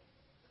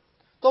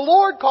 The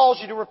Lord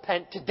calls you to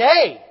repent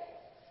today.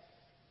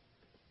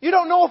 You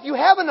don't know if you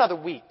have another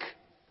week.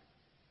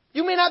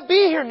 You may not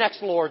be here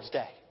next Lord's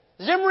Day.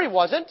 Zimri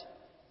wasn't.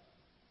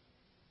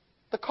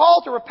 The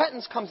call to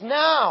repentance comes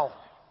now.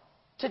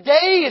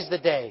 Today is the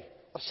day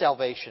of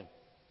salvation.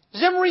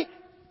 Zimri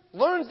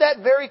learns that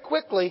very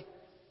quickly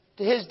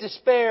to his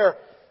despair.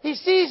 He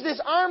sees this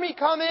army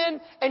come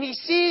in and he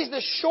sees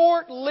the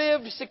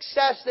short-lived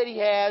success that he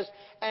has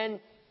and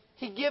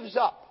he gives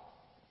up,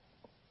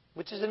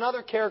 which is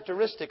another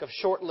characteristic of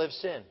short-lived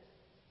sin.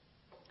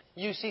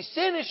 You see,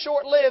 sin is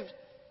short-lived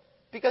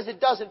because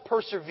it doesn't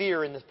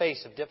persevere in the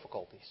face of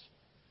difficulties.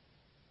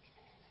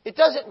 It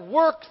doesn't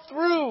work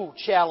through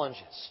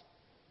challenges.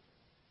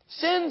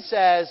 Sin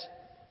says,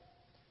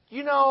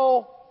 you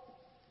know,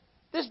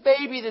 this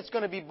baby that's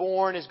going to be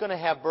born is going to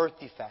have birth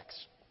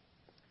defects.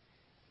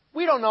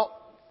 We don't know.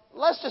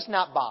 Let's just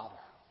not bother.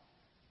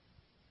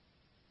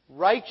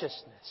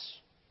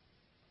 Righteousness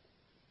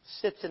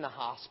sits in the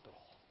hospital.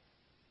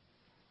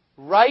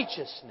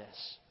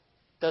 Righteousness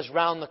does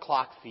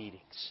round-the-clock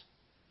feedings.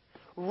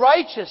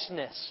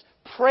 Righteousness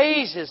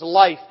praises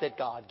life that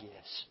God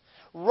gives.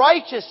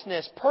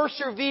 Righteousness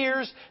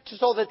perseveres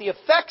so that the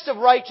effects of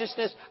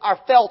righteousness are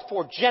felt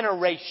for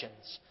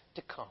generations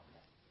to come.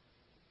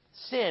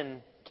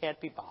 Sin can't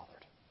be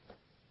bothered.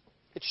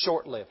 It's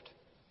short-lived.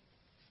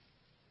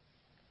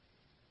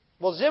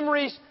 Well,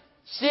 Zimri's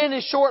sin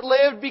is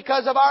short-lived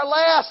because of our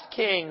last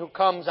king who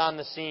comes on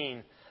the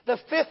scene. The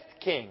fifth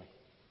king,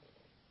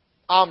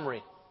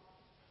 Omri.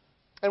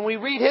 And we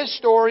read his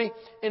story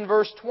in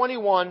verse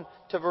 21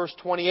 to verse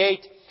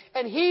 28.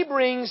 And he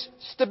brings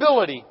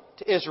stability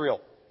to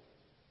Israel.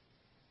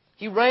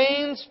 He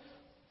reigns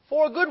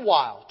for a good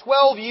while,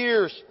 12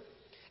 years.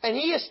 And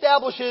he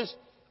establishes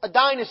a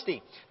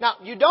dynasty. Now,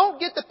 you don't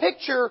get the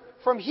picture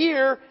from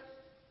here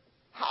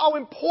how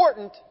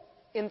important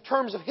in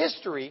terms of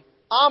history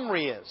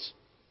Omri is.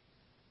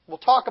 We'll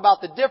talk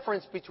about the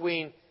difference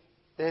between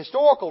the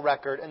historical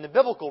record and the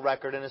biblical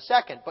record in a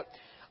second. But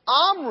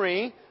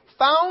Omri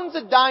founds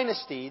a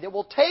dynasty that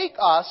will take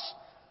us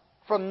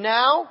from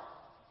now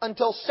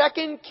until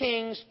 2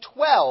 Kings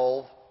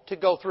 12 to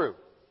go through.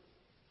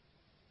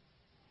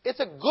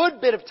 It's a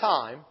good bit of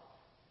time,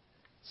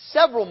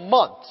 several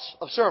months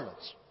of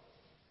sermons.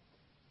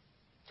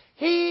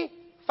 He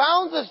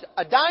founds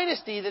a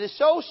dynasty that is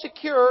so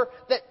secure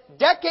that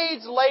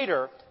decades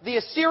later, the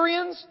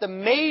Assyrians, the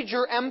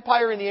major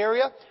empire in the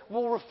area,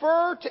 will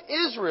refer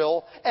to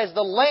Israel as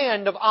the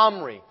land of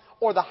Omri,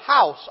 or the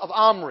house of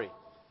Omri.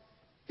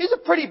 He's a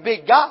pretty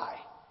big guy.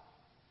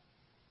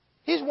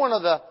 He's one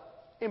of the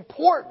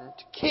important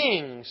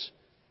kings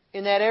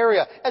in that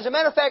area. As a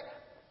matter of fact,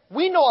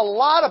 we know a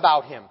lot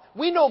about him.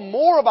 We know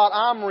more about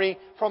Omri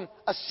from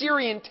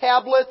Assyrian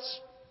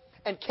tablets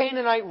and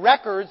Canaanite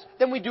records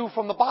than we do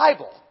from the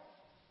Bible.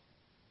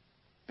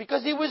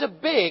 Because he was a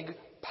big,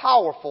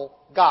 powerful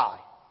guy.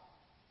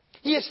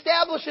 He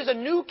establishes a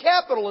new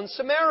capital in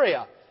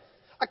Samaria.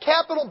 A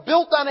capital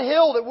built on a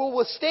hill that will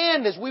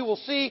withstand, as we will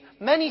see,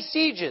 many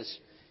sieges.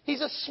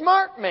 He's a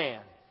smart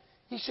man.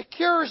 He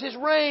secures his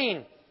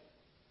reign.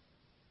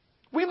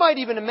 We might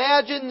even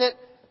imagine that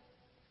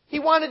he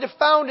wanted to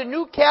found a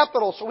new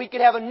capital so he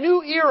could have a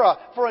new era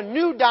for a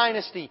new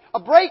dynasty,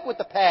 a break with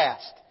the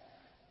past.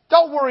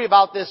 Don't worry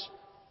about this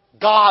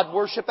God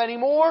worship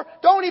anymore.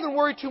 Don't even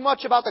worry too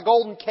much about the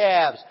golden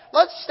calves.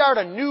 Let's start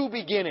a new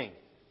beginning.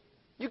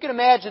 You can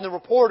imagine the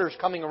reporters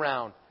coming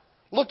around,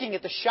 looking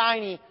at the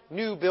shiny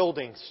new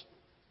buildings,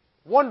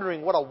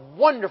 wondering what a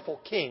wonderful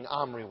king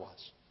Omri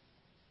was.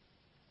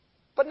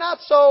 But not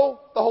so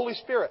the Holy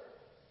Spirit.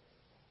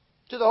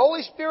 To the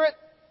Holy Spirit,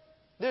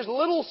 there's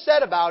little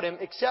said about him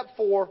except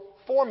for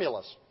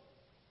formulas.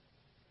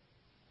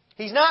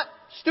 He's not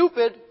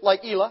stupid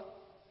like Elah.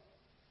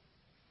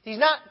 He's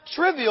not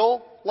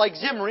trivial like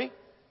Zimri,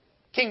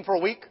 king for a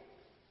week.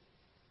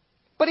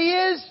 But he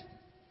is,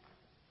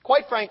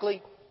 quite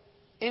frankly,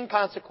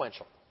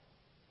 inconsequential.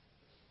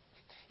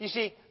 You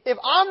see, if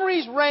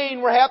Omri's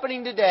reign were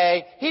happening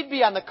today, he'd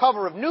be on the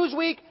cover of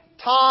Newsweek,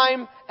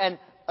 Time, and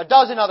a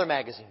dozen other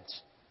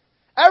magazines.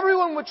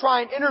 Everyone would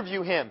try and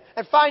interview him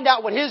and find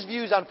out what his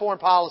views on foreign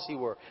policy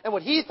were and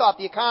what he thought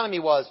the economy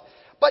was.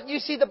 But you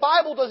see, the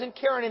Bible doesn't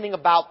care anything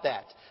about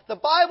that. The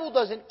Bible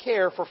doesn't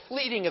care for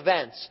fleeting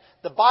events.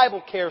 The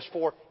Bible cares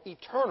for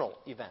eternal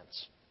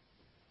events.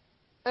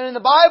 And in the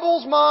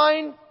Bible's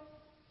mind,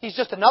 he's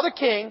just another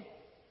king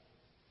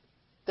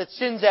that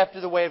sins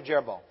after the way of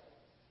Jeroboam,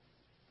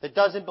 that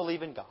doesn't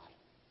believe in God.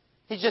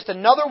 He's just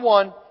another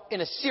one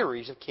in a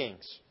series of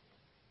kings.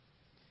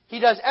 He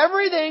does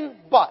everything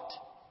but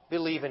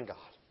believe in God.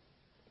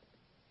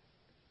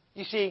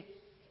 You see,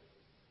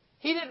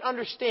 he didn't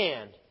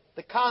understand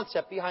the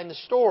concept behind the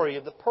story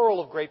of the pearl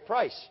of great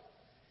price.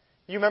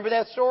 You remember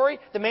that story?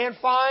 The man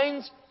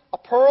finds a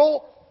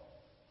pearl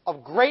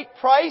of great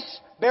price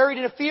buried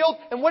in a field,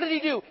 and what did he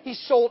do? He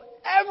sold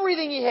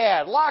everything he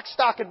had, lock,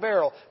 stock, and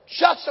barrel,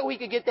 just so he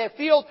could get that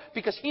field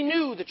because he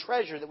knew the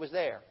treasure that was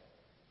there.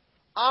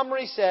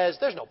 Omri says,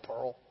 there's no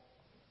pearl.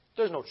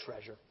 There's no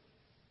treasure.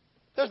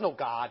 There's no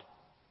God.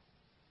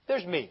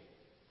 There's me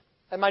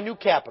and my new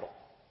capital.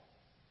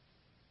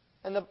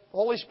 And the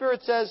Holy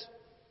Spirit says,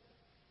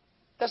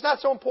 that's not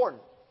so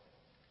important.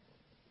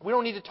 We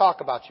don't need to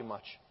talk about you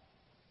much.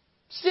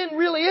 Sin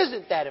really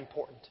isn't that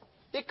important.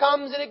 It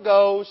comes and it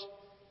goes.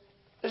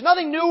 There's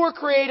nothing new or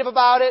creative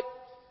about it.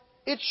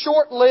 It's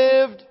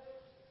short-lived.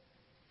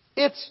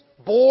 It's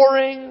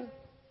boring.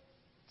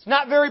 It's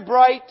not very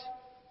bright.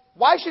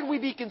 Why should we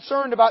be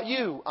concerned about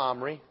you,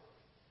 Omri?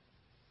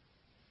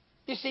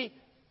 You see,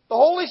 the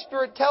Holy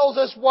Spirit tells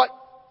us what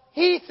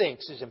He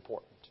thinks is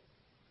important.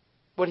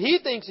 What He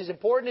thinks is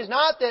important is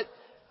not that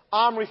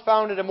Omri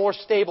founded a more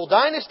stable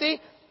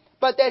dynasty,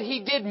 but that he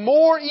did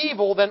more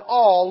evil than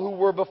all who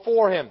were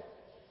before him.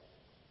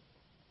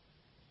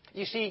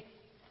 You see,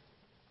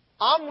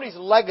 Omri's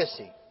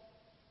legacy,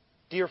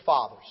 dear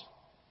fathers,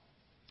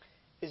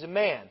 is a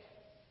man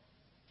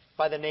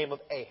by the name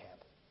of Ahab.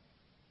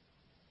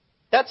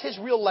 That's his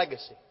real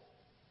legacy.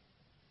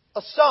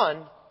 A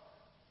son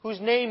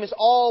whose name is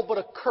all but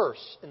a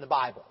curse in the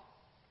Bible.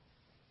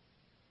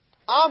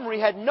 Omri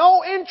had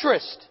no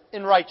interest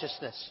in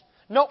righteousness,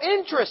 no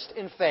interest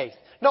in faith,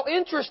 no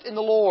interest in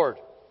the Lord.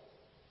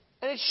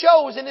 And it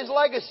shows in his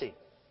legacy.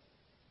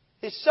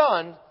 His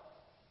son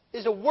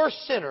is a worse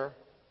sinner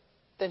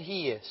than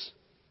he is.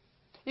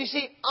 You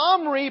see,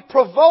 Omri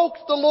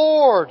provoked the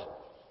Lord.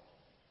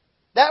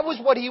 That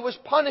was what he was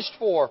punished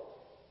for.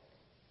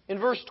 In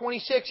verse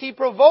 26, he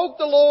provoked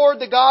the Lord,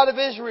 the God of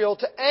Israel,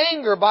 to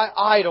anger by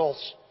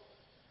idols.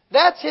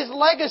 That's his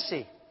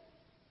legacy.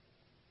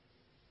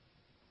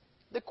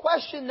 The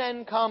question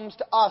then comes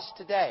to us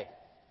today.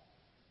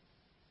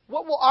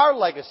 What will our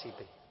legacy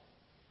be?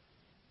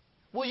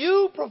 Will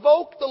you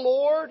provoke the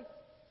Lord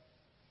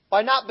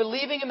by not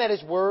believing Him at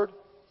His word?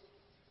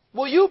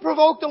 Will you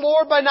provoke the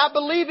Lord by not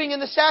believing in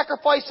the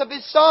sacrifice of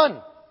His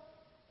Son?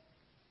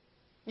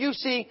 You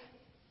see,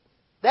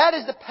 that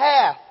is the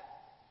path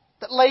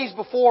that lays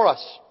before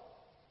us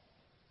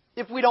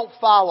if we don't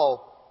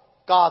follow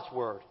God's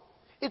word.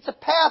 It's a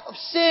path of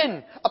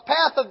sin, a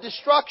path of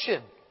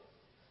destruction.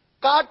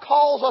 God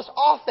calls us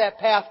off that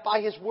path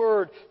by His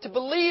word, to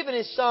believe in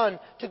His Son,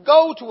 to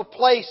go to a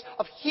place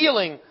of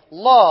healing,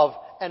 love,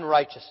 and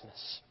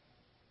righteousness.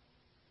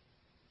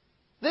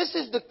 This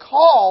is the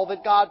call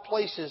that God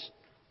places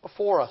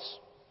before us.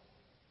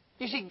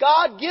 You see,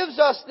 God gives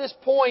us this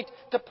point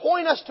to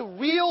point us to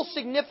real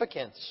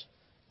significance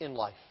in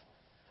life.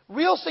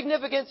 Real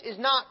significance is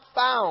not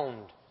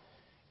found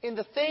in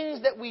the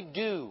things that we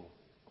do,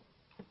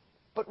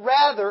 but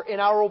rather in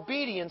our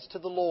obedience to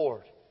the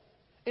Lord.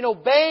 In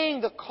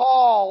obeying the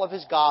call of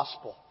His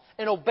gospel,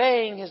 in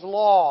obeying His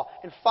law,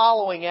 and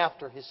following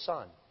after His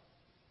Son.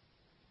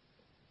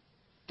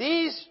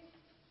 These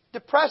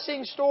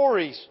depressing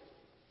stories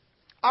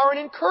are an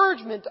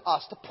encouragement to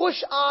us to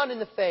push on in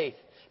the faith,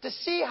 to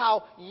see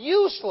how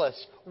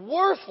useless,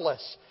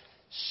 worthless,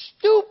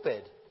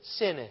 stupid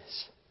sin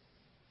is.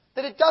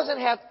 That it doesn't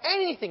have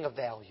anything of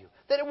value,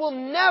 that it will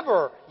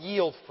never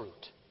yield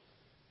fruit,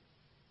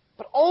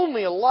 but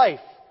only a life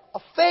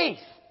of faith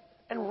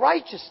and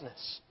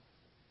righteousness.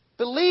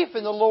 Belief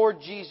in the Lord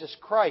Jesus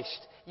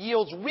Christ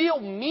yields real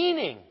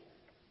meaning.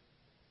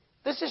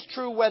 This is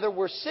true whether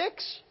we're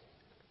 6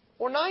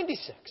 or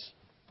 96.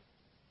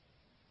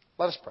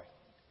 Let us pray.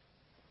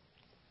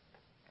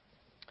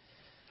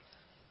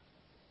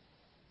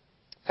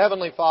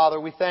 Heavenly Father,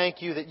 we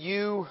thank You that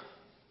You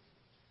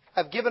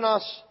have given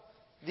us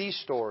these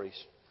stories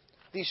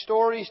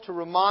to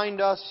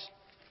remind us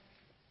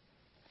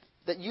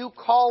that You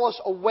call us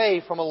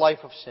away from a life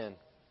of sin.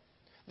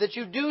 That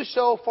You do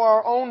so for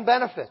our own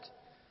benefit,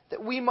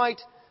 that we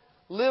might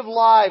live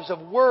lives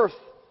of worth,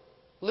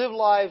 live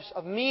lives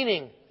of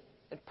meaning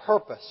and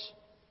purpose.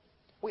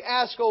 We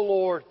ask, O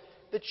Lord,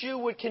 that You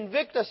would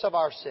convict us of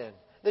our sin,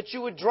 that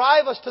You would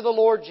drive us to the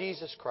Lord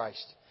Jesus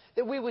Christ,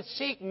 that we would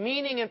seek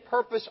meaning and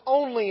purpose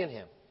only in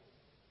Him.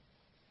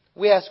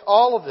 We ask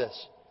all of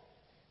this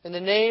in the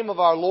name of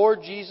our Lord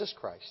Jesus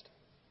Christ.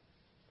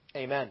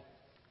 Amen.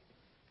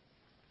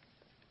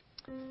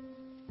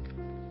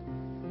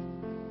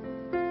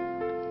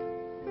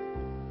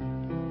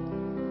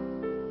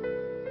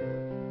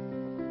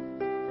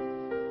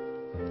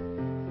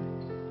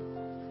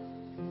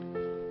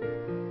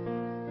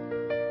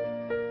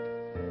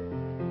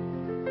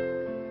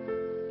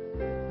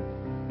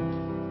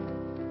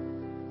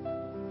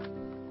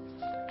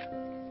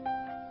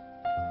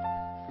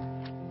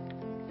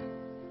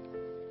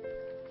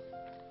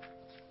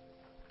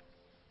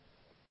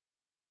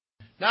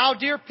 Now,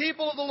 dear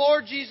people of the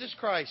Lord Jesus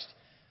Christ,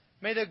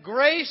 may the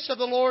grace of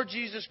the Lord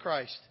Jesus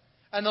Christ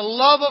and the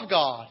love of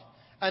God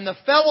and the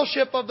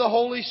fellowship of the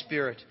Holy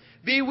Spirit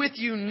be with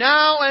you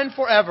now and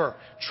forever,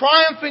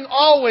 triumphing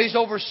always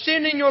over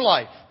sin in your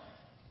life.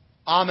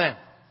 Amen.